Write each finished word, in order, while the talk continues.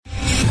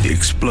The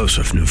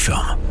explosive new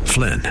film,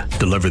 Flynn,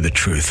 Deliver the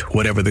Truth,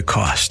 Whatever the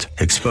Cost,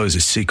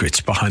 exposes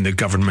secrets behind the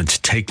government's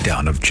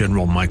takedown of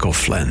General Michael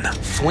Flynn.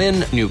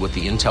 Flynn knew what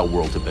the intel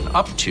world had been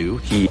up to.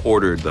 He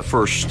ordered the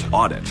first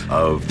audit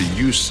of the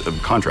use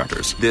of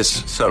contractors.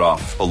 This set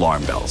off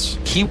alarm bells.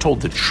 He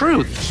told the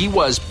truth. He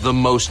was the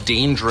most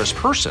dangerous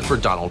person for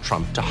Donald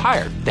Trump to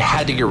hire. They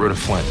had to get rid of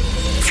Flynn.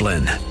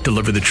 Flynn,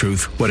 Deliver the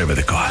Truth, Whatever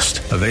the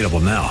Cost. Available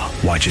now.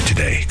 Watch it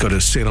today. Go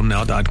to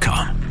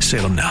salemnow.com.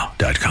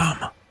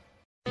 salemnow.com.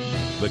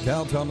 The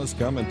Cal Thomas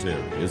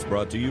Commentary is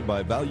brought to you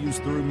by Values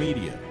Through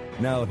Media.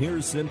 Now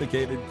here's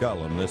syndicated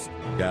columnist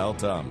Cal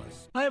Thomas.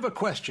 I have a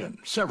question,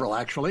 several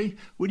actually.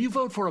 Would you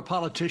vote for a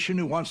politician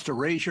who wants to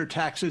raise your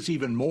taxes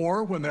even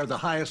more when they're the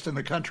highest in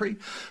the country,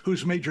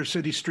 whose major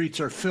city streets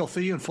are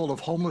filthy and full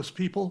of homeless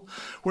people,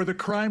 where the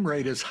crime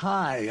rate is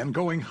high and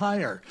going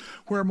higher,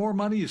 where more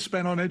money is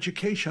spent on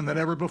education than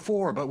ever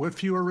before but with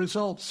fewer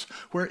results,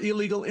 where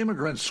illegal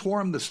immigrants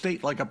swarm the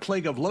state like a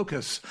plague of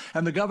locusts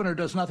and the governor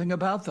does nothing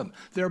about them,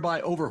 thereby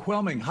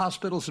overwhelming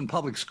hospitals and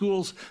public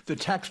schools the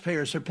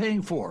taxpayers are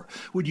paying for?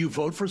 Would you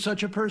vote for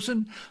such a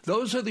person?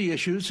 Those are the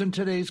issues in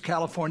today's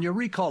California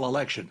recall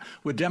election.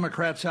 With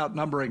Democrats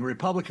outnumbering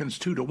Republicans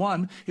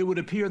 2-1, it would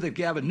appear that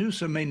Gavin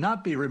Newsom may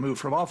not be removed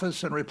from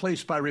office and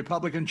replaced by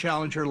Republican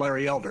challenger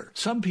Larry Elder.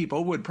 Some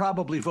people would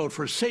probably vote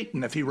for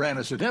Satan if he ran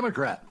as a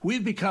Democrat.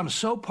 We've become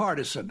so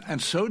partisan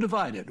and so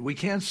divided we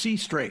can't see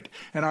straight,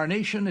 and our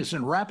nation is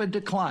in rapid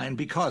decline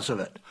because of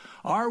it.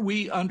 Are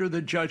we under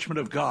the judgment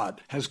of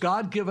God? Has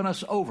God given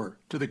us over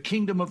to the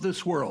kingdom of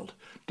this world?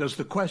 Does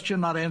the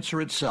question not answer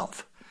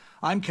itself?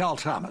 I'm Cal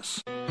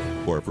Thomas.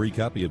 For a free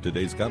copy of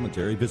today's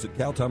commentary, visit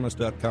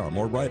calthomas.com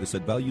or write us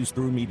at Values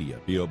Through Media,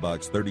 P.O.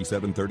 Box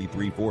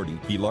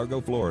 373340, Key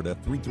Largo, Florida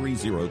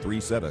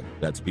 33037.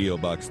 That's P.O.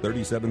 Box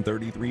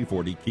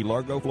 373340, Key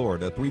Largo,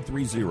 Florida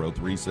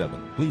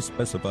 33037. Please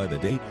specify the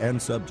date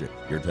and subject.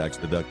 Your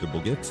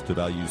tax-deductible gifts to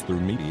Values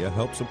Through Media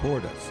help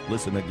support us.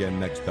 Listen again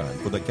next time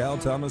for the Cal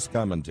Thomas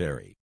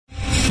Commentary.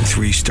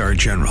 3-star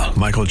General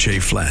Michael J.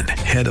 Flynn,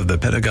 head of the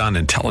Pentagon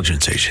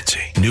Intelligence Agency,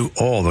 knew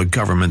all the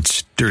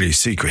government's dirty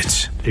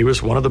secrets. He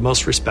was one of the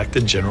most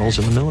respected generals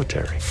in the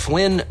military.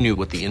 Flynn knew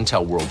what the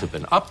intel world had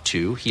been up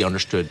to. He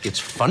understood its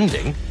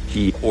funding.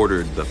 He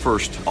ordered the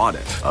first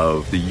audit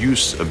of the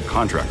use of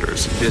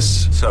contractors.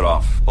 This set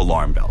off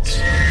alarm bells.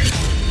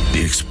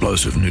 The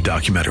explosive new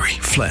documentary,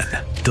 Flynn,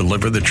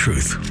 Deliver the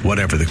Truth,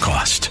 Whatever the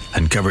Cost,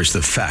 uncovers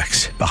the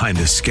facts behind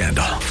this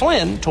scandal.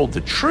 Flynn told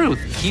the truth.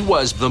 He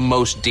was the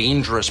most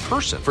dangerous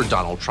person for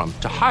Donald Trump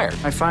to hire.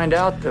 I find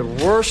out the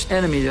worst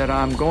enemy that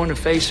I'm going to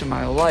face in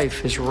my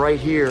life is right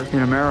here in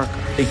America.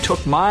 They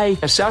took my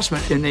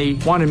assessment and they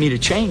wanted me to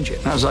change it.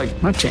 And I was like,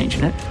 I'm not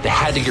changing it. They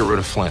had to get rid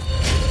of Flynn.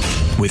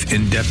 With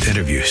in-depth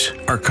interviews,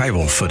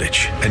 archival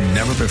footage, and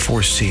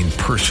never-before-seen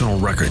personal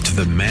records of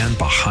the man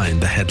behind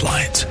the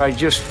headlines. I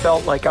just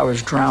felt like I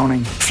was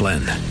drowning.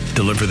 Flynn,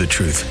 Deliver the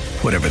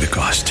Truth, Whatever the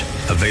Cost.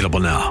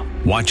 Available now.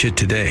 Watch it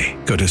today.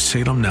 Go to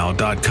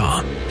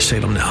salemnow.com.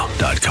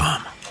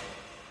 salemnow.com.